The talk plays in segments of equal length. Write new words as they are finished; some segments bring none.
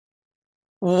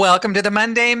Welcome to the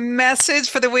Monday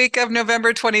message for the week of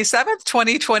November 27th,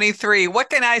 2023. What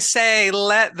can I say?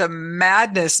 Let the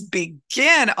madness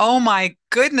begin. Oh my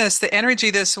goodness, the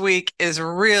energy this week is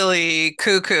really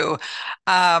cuckoo.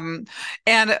 Um,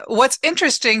 and what's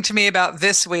interesting to me about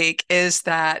this week is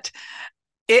that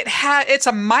it's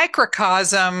a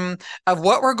microcosm of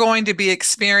what we're going to be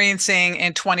experiencing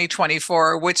in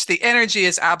 2024, which the energy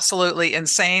is absolutely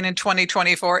insane in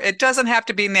 2024. It doesn't have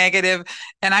to be negative,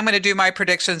 and I'm going to do my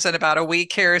predictions in about a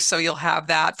week here, so you'll have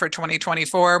that for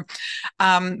 2024.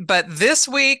 But this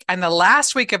week and the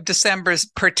last week of December,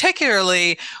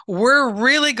 particularly, we're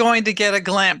really going to get a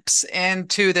glimpse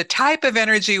into the type of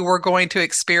energy we're going to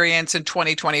experience in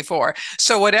 2024.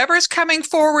 So whatever's coming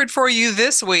forward for you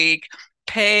this week,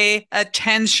 pay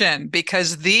attention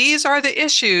because these are the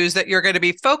issues that you're going to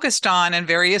be focused on in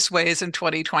various ways in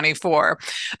 2024.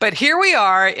 But here we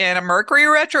are in a Mercury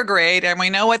retrograde, and we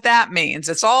know what that means.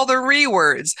 It's all the re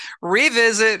words: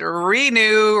 revisit,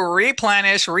 renew,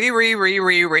 replenish,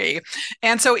 re.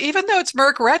 And so even though it's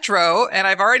Merc retro, and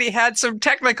I've already had some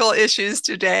technical issues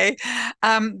today,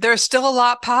 there's still a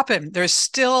lot popping. There's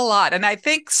still a lot. And I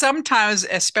think sometimes,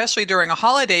 especially during a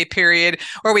holiday period,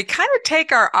 where we kind of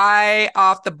take our eye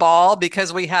off the ball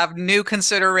because we have new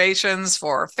considerations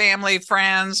for family,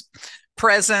 friends,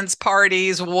 presents,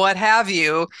 parties, what have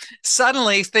you,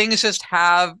 suddenly things just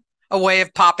have a way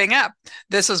of popping up.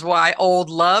 This is why old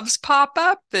loves pop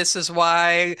up. This is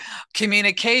why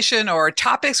communication or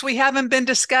topics we haven't been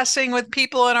discussing with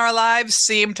people in our lives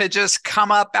seem to just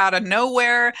come up out of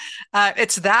nowhere.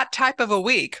 It's that type of a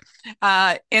week.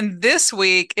 In this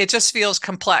week, it just feels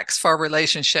complex for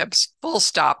relationships, full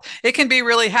stop. It can be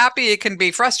really happy. It can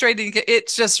be frustrating.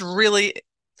 It's just really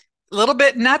a little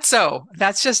bit nutso.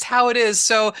 That's just how it is.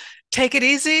 So take it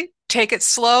easy. Take it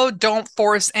slow. Don't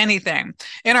force anything.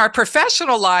 In our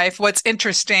professional life, what's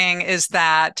interesting is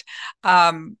that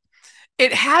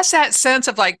it has that sense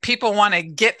of like people want to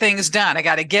get things done. I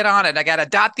got to get on it. I got to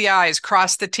dot the I's,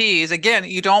 cross the T's. Again,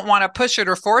 you don't want to push it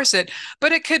or force it,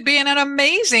 but it could be an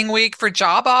amazing week for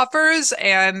job offers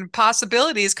and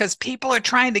possibilities because people are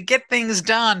trying to get things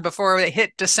done before they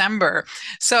hit December.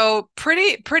 So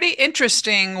pretty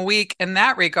interesting week in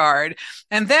that regard.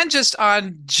 And then just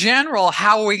on general,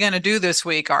 how are we going to do this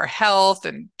week? Our health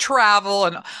and travel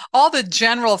and all the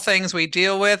general things we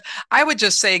deal with. I would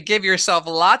just say give yourself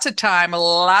lots of time,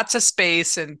 lots of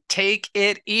space, and take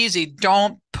it easy.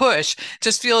 Don't push.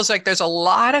 Just feels like there's a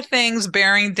lot of things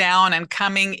bearing down and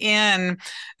coming in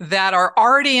that are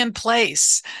already in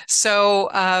place. So,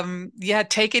 yeah,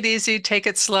 take it easy, take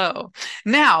it slow.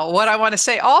 Now, what I want to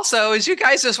say also is you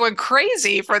guys just went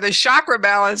crazy for the chakra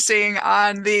balancing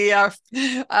on the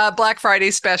Black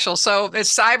Friday special. So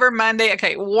it's Cyber Monday.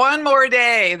 Okay, one more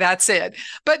day. That's it.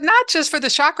 But not just for the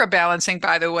chakra balancing,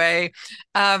 by the way.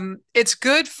 It's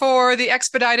good for the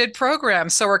expedited program.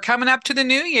 So we're coming up to the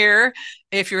new year.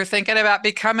 If you're thinking about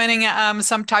becoming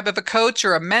some type of a coach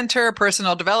or a mentor, a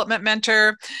personal development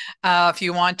mentor, if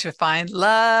you want to find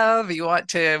love, you want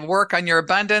to work on your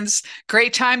abundance,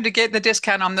 great time to get the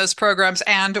discount on those programs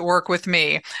and work with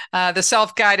me. The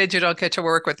self-guided, you don't get to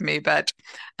work with me, but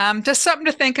just something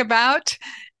to think about.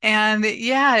 And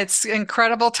yeah, it's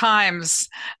incredible times,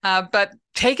 but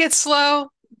take it slow.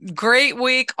 Great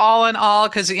week all in all,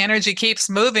 because the energy keeps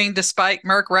moving despite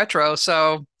Merc retro.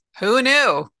 So who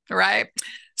knew, right?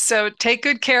 So take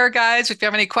good care, guys. If you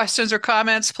have any questions or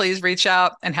comments, please reach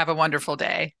out and have a wonderful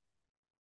day.